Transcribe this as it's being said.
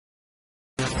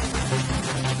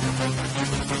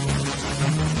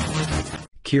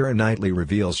Keira Knightley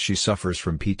reveals she suffers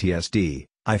from PTSD.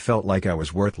 "I felt like I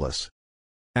was worthless."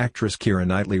 Actress Keira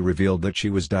Knightley revealed that she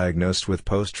was diagnosed with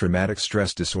post-traumatic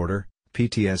stress disorder,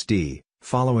 PTSD,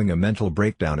 following a mental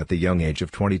breakdown at the young age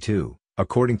of 22,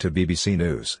 according to BBC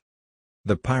News.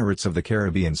 The Pirates of the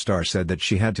Caribbean star said that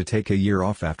she had to take a year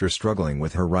off after struggling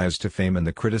with her rise to fame and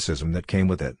the criticism that came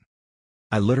with it.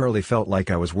 "I literally felt like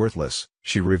I was worthless,"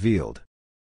 she revealed.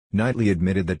 Knightley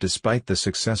admitted that despite the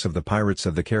success of the Pirates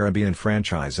of the Caribbean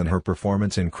franchise and her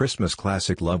performance in Christmas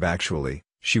classic Love Actually,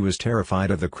 she was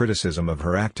terrified of the criticism of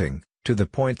her acting, to the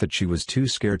point that she was too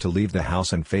scared to leave the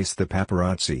house and face the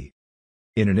paparazzi.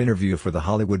 In an interview for The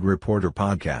Hollywood Reporter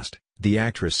podcast, the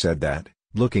actress said that,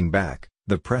 looking back,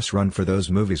 the press run for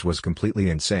those movies was completely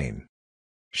insane.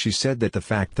 She said that the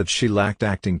fact that she lacked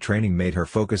acting training made her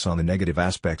focus on the negative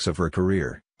aspects of her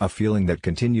career, a feeling that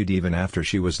continued even after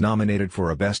she was nominated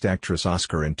for a Best Actress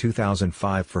Oscar in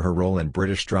 2005 for her role in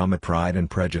British drama Pride and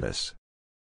Prejudice.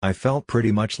 "I felt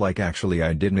pretty much like actually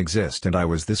I didn't exist and I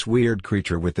was this weird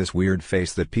creature with this weird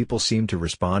face that people seemed to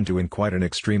respond to in quite an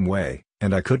extreme way,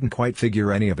 and I couldn't quite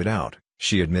figure any of it out,"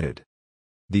 she admitted.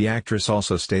 The actress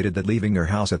also stated that leaving her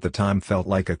house at the time felt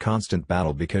like a constant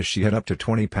battle because she had up to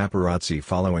 20 paparazzi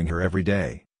following her every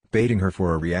day, baiting her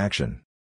for a reaction.